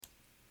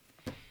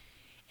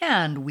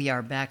And we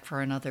are back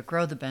for another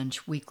Grow the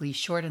Bench weekly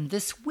short. And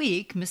this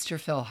week, Mr.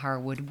 Phil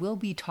Harwood will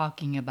be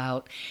talking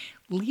about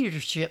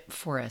leadership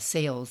for a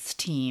sales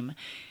team.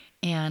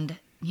 And,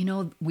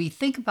 we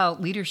think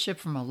about leadership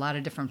from a lot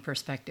of different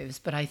perspectives,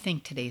 but I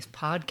think today's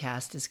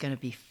podcast is going to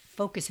be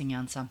focusing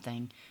on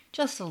something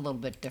just a little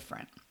bit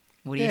different.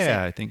 What do you say?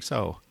 Yeah, I think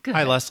so. Good.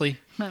 Hi, Leslie.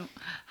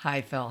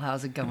 Hi, Phil.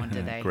 How's it going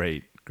today?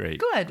 Great. Good.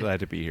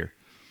 Glad to be here.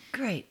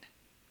 Great.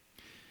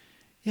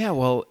 Yeah,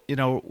 well,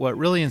 what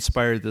really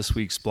inspired this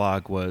week's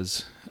blog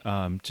was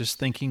just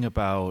thinking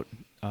about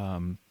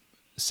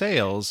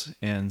sales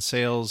and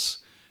sales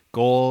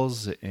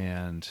goals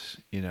and,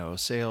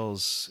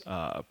 sales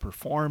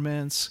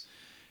performance.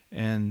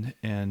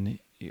 And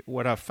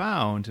what I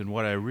found and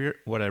what I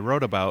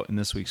wrote about in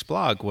this week's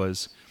blog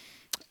was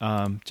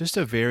just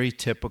a very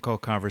typical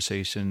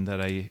conversation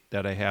that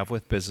I have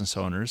with business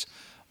owners,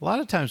 a lot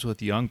of times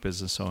with young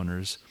business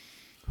owners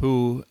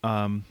who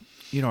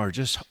are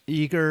just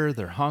eager,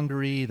 they're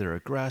hungry, they're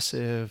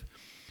aggressive,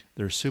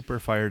 they're super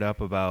fired up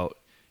about,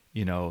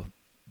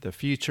 the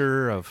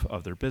future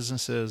of their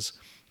businesses,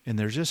 and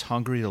they're just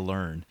hungry to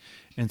learn.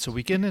 And so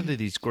we get into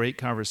these great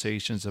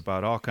conversations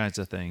about all kinds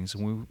of things.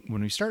 And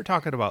when we start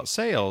talking about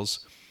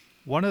sales,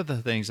 one of the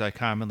things I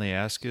commonly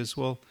ask is,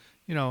 well,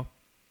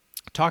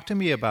 talk to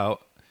me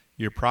about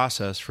your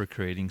process for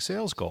creating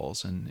sales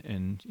goals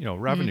and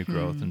revenue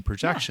growth and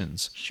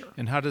projections. Yeah, sure.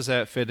 And how does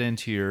that fit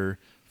into your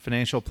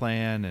financial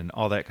plan and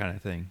all that kind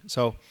of thing.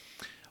 So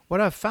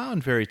what I've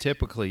found very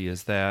typically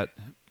is that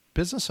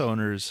business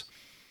owners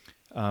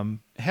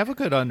have a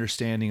good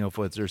understanding of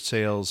what their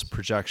sales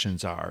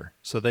projections are.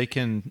 So they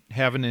can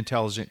have an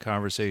intelligent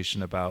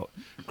conversation about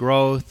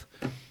growth,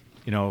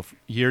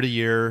 year to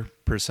year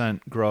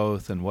percent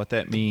growth and what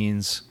that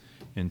means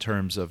in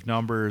terms of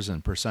numbers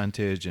and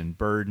percentage and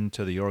burden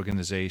to the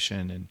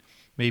organization and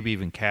maybe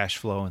even cash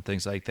flow and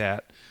things like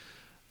that.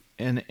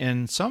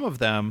 And some of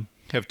them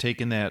have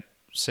taken that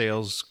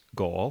sales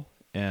goal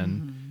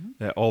and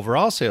that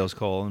overall sales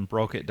goal and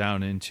broke it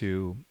down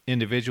into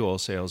individual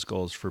sales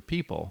goals for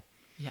people.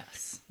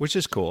 Yes. Which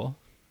is cool.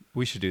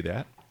 We should do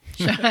that.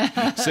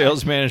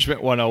 Sales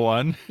Management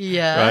 101.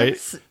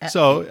 Yes. Right?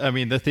 So,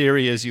 the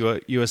theory is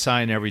you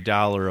assign every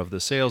dollar of the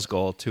sales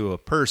goal to a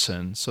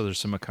person, so there's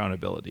some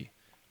accountability,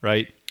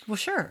 right? Well,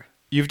 sure.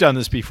 You've done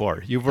this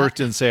before. You've worked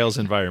in sales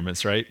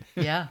environments, right?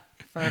 Yeah,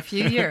 for a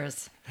few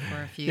years.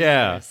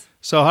 Years.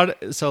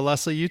 So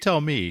Leslie, you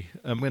tell me.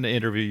 I'm going to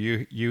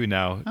interview you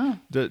now. Oh,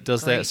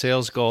 does great. that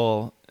sales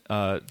goal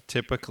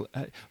typically?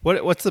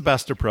 What's the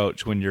best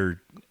approach when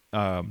you're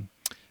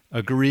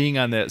agreeing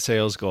on that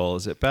sales goal?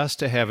 Is it best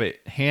to have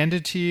it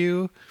handed to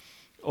you,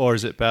 or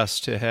is it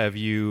best to have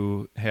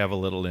you have a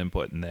little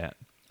input in that?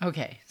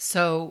 Okay,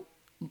 so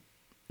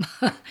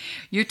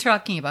you're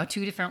talking about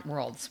two different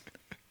worlds.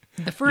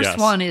 The first Yes.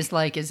 one is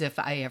like as if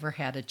I ever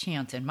had a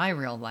chance in my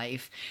real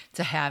life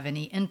to have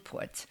any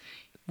input,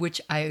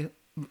 which I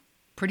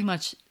pretty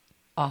much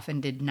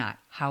often did not.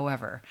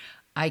 However,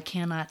 I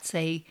cannot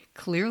say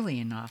clearly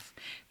enough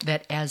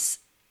that as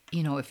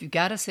if you've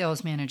got a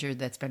sales manager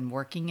that's been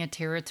working a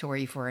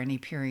territory for any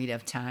period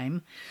of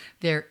time,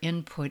 their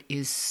input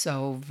is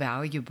so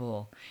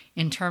valuable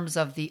in terms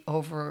of the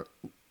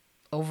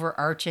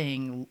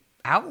overarching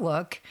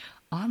outlook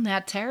on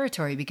that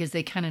territory, because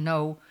they kind of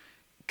know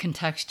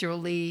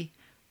contextually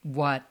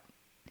what's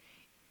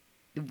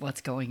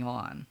going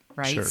on,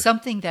 right? Sure.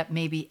 Something that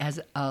maybe as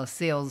a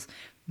sales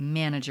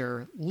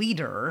manager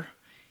leader,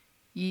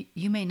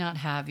 you may not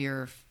have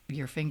your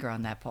finger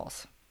on that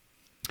pulse.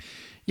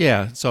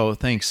 Yeah. So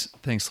thanks,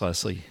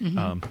 Leslie.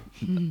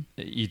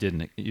 You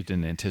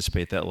didn't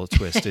anticipate that little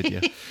twist, did you?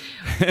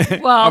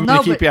 Well, I'm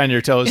going to keep you on your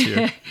toes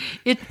here.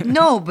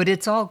 But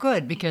it's all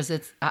good because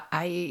early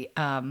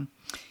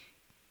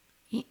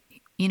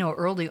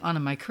on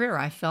in my career,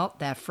 I felt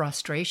that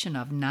frustration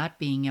of not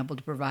being able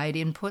to provide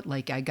input.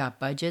 Like I got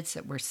budgets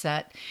that were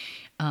set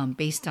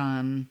based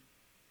on,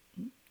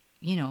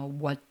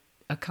 what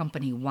a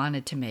company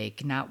wanted to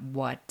make, not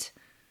what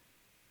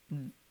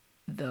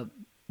the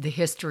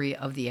history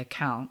of the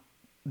account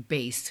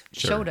base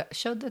Sure.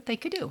 showed that they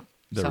could do.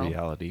 The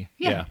reality.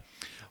 Yeah.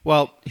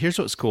 Well, here's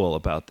what's cool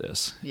about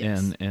this.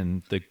 Yes.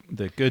 And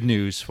the good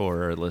news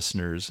for our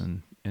listeners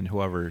and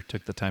whoever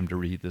took the time to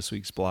read this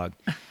week's blog.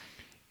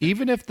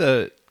 Even if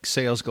the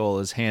sales goal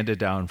is handed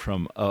down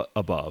from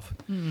above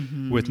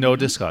with no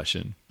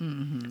discussion,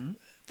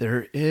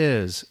 there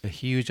is a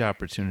huge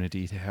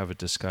opportunity to have a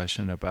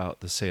discussion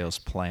about the sales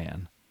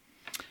plan,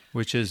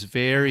 which is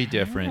very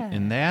different.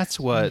 And that's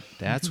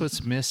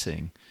what's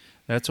missing.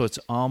 That's what's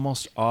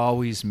almost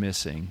always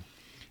missing.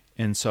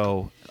 And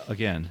so,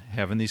 again,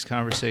 having these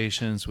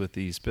conversations with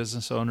these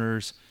business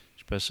owners,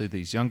 especially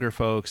these younger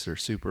folks, they're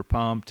super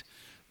pumped.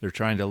 They're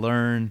trying to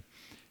learn,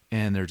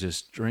 and they're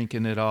just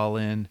drinking it all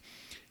in.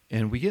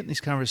 And we get in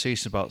these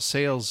conversations about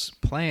sales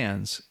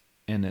plans,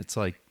 and it's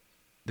like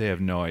they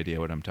have no idea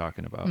what I'm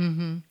talking about.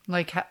 Mm-hmm.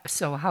 Like,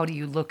 so how do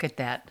you look at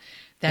that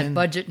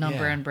budget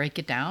number and break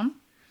it down?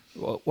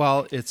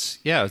 Well, it's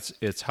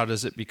how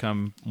does it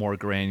become more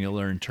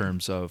granular in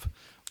terms of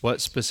what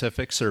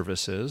specific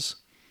services,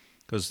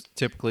 because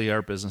typically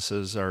our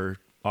businesses are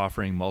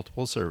offering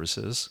multiple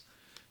services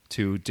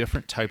to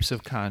different types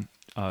of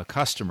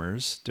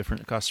customers,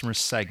 different customer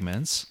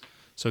segments.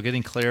 So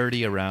getting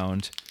clarity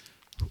around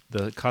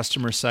the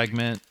customer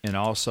segment and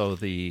also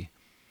the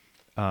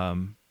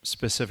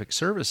specific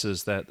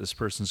services that this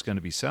person's going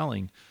to be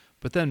selling.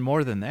 But then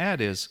more than that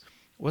is,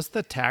 what's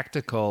the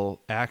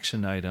tactical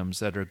action items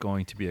that are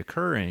going to be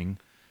occurring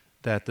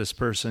that this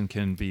person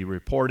can be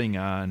reporting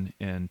on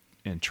and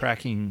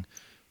tracking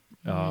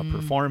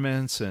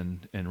performance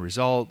and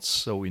results,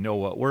 so we know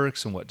what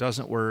works and what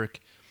doesn't work.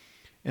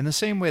 In the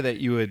same way that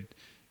you would,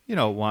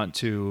 want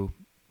to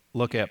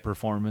look at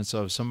performance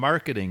of some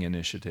marketing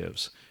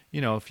initiatives.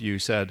 If you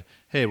said,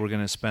 hey, we're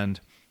going to spend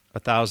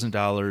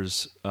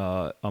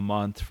 $1,000 a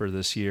month for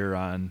this year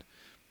on,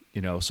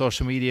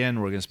 social media,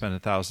 and we're going to spend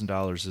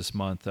 $1,000 this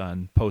month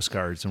on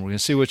postcards, and we're going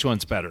to see which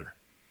one's better.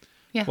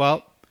 Yeah.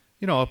 Well,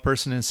 a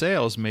person in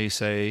sales may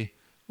say,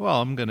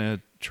 well, I'm going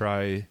to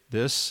try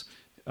this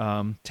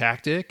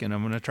tactic, and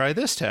I'm going to try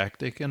this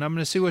tactic, and I'm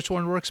going to see which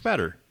one works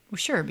better. Well,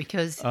 sure,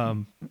 because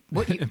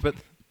what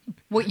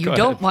you Go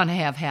don't ahead. want to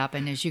have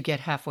happen is you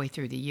get halfway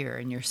through the year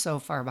and you're so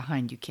far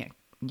behind you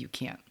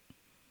can't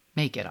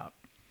make it up.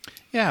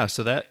 Yeah,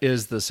 so that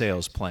is the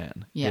sales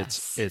plan.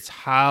 Yes. It's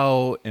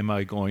how am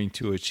I going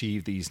to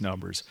achieve these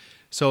numbers?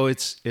 So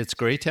it's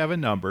great to have a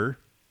number.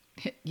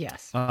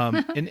 Yes.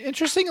 And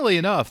interestingly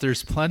enough,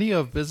 there's plenty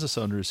of business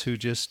owners who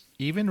just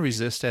even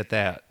resist at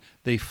that.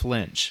 They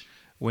flinch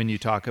when you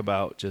talk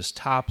about just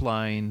top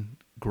line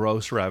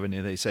gross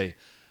revenue. They say,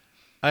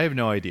 I have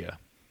no idea.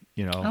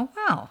 Oh,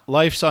 wow.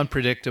 Life's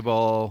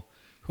unpredictable.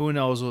 Who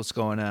knows what's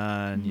going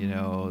on,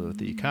 with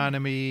the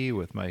economy,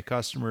 with my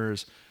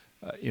customers.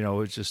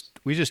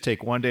 We just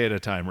take one day at a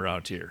time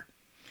around here.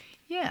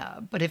 Yeah,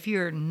 but if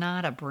you're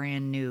not a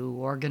brand new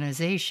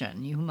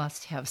organization, you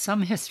must have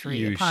some history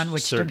You upon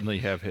which certainly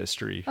have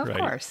history, Of right?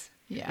 course.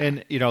 Yeah.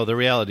 And, the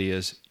reality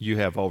is you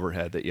have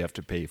overhead that you have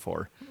to pay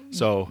for.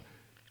 So,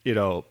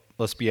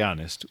 let's be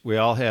honest. We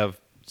all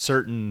have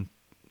certain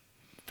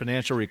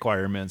financial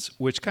requirements,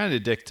 which kind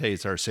of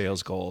dictates our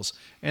sales goals.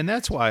 And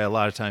that's why a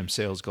lot of times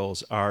sales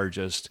goals are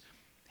just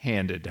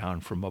handed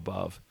down from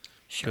above.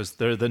 Sure. Because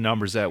they're the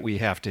numbers that we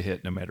have to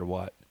hit no matter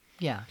what.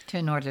 Yeah,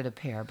 in order to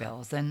pay our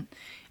bills. And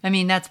I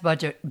mean, that's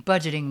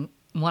budgeting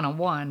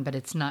 101, but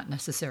it's not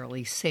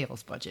necessarily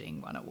sales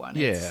budgeting 101.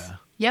 Yeah.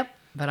 Yep,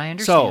 but I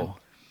understand. So,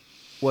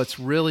 what's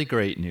really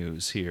great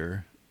news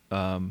here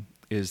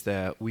is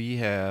that we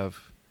have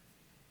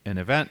an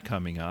event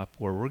coming up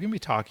where we're going to be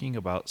talking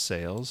about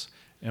sales,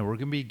 and we're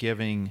going to be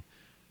giving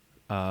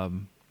a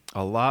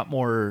lot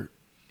more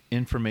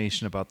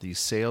information about these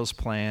sales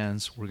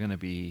plans. We're going to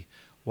be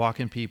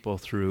walking people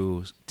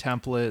through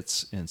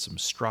templates and some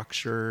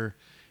structure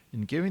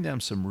and giving them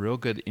some real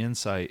good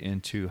insight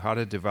into how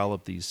to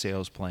develop these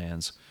sales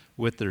plans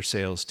with their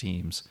sales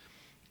teams.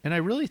 And I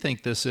really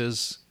think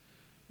it's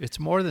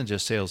more than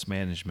just sales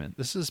management.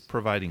 This is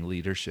providing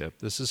leadership.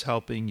 This is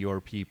helping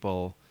your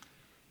people.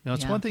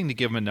 It's one thing to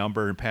give them a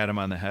number and pat them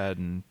on the head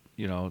and,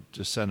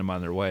 just send them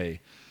on their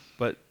way.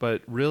 But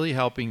really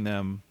helping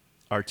them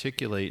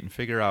articulate and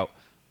figure out,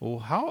 well,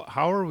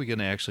 how are we going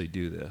to actually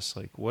do this?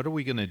 Like, what are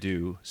we going to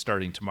do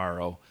starting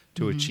tomorrow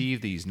to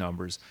achieve these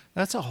numbers?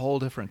 That's a whole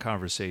different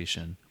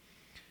conversation.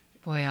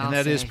 Boy, And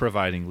that is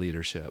providing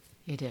leadership.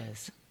 It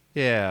is.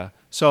 Yeah.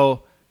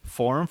 So,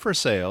 Forum for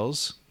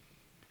Sales,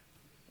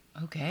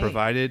 Okay.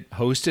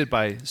 hosted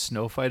by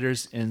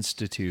Snowfighters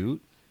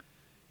Institute,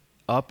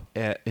 up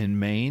in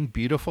Maine,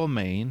 beautiful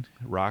Maine,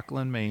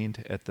 Rockland, Maine,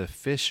 at the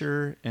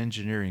Fisher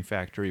Engineering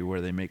Factory,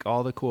 where they make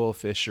all the cool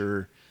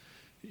Fisher,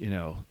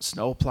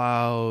 snow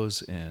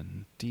plows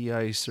and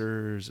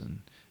de-icers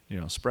and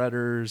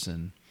spreaders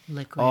and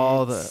Liquids.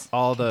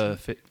 all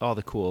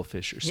the cool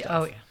Fisher stuff.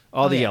 Oh, yeah.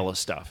 All the yeah. yellow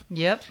stuff.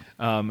 Yep.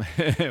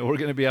 We're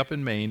going to be up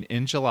in Maine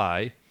in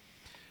July.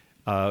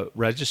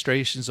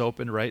 Registration's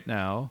open right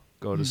now.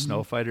 Go to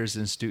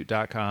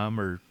snowfightersinstitute.com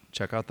or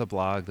check out the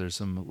blog. There's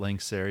some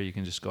links there. You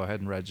can just go ahead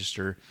and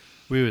register.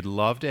 We would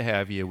love to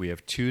have you. We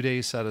have 2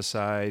 days set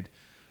aside.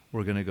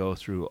 We're going to go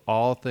through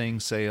all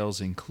things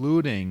sales,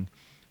 including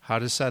how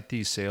to set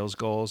these sales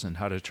goals and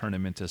how to turn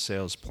them into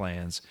sales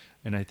plans.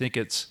 And I think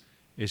it's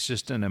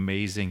just an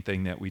amazing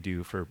thing that we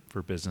do for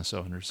business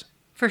owners.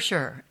 For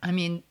sure. I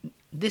mean,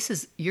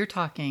 you're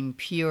talking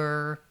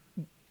pure,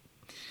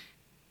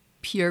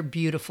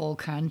 beautiful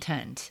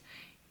content.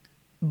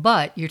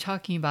 But you're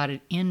talking about it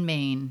in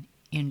Maine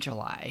in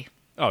July.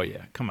 Oh,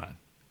 yeah. Come on.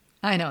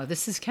 I know.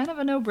 This is kind of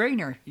a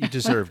no-brainer. You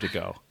deserve to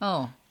go.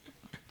 Oh.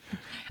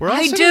 We're I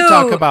also do. going to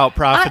talk about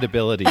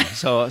profitability.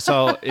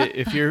 So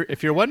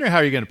if you're wondering how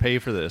you're going to pay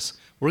for this,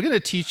 we're going to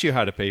teach you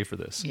how to pay for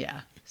this.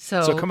 Yeah.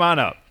 So come on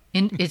up.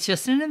 It's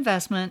just an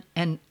investment,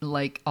 and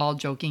like all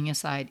joking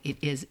aside, it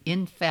is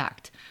in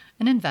fact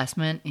an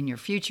investment in your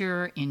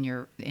future,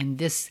 in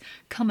this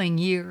coming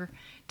year,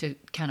 to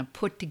kind of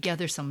put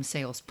together some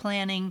sales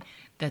planning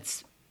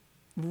that's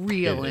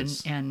real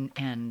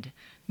and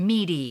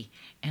meaty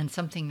and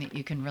something that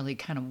you can really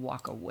kind of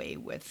walk away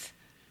with.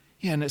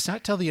 Yeah, and it's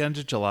not till the end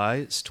of July.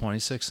 It's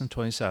 26th and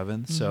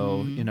 27th.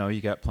 So,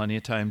 you got plenty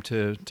of time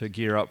to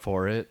gear up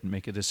for it and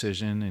make a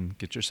decision and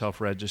get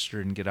yourself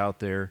registered and get out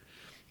there.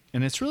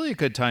 And it's really a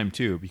good time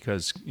too,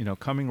 because,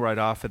 coming right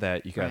off of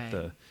that, you got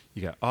Right.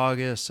 you got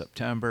August,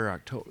 September,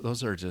 October.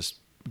 Those are just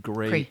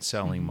great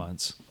selling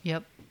months.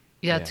 Yep.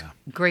 That's Yeah.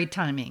 great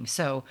timing.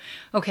 So,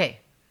 okay,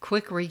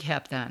 quick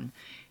recap then.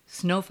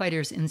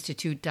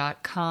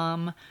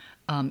 Snowfightersinstitute.com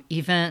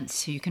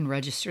events. You can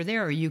register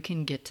there, or you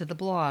can get to the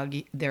blog.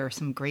 There are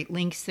some great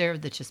links there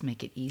that just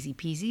make it easy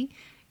peasy.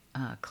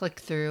 Click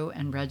through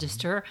and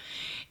register.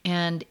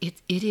 And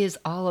it is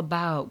all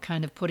about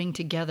kind of putting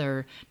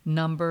together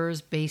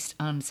numbers based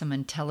on some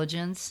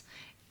intelligence,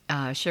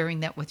 sharing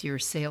that with your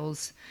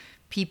sales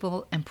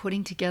people, and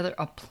putting together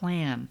a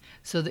plan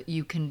so that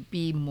you can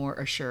be more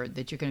assured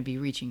that you're going to be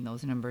reaching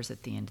those numbers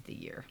at the end of the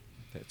year.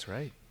 That's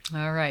right.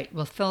 All right.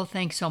 Well, Phil,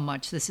 thanks so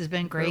much. This has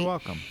been great. You're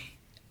welcome.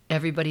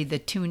 Everybody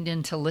that tuned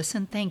in to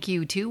listen, thank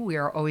you too. We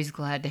are always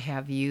glad to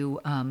have you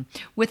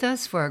with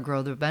us for our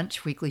Grow the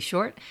Bench weekly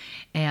short.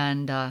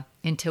 And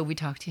until we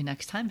talk to you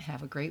next time,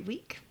 have a great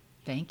week.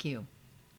 Thank you.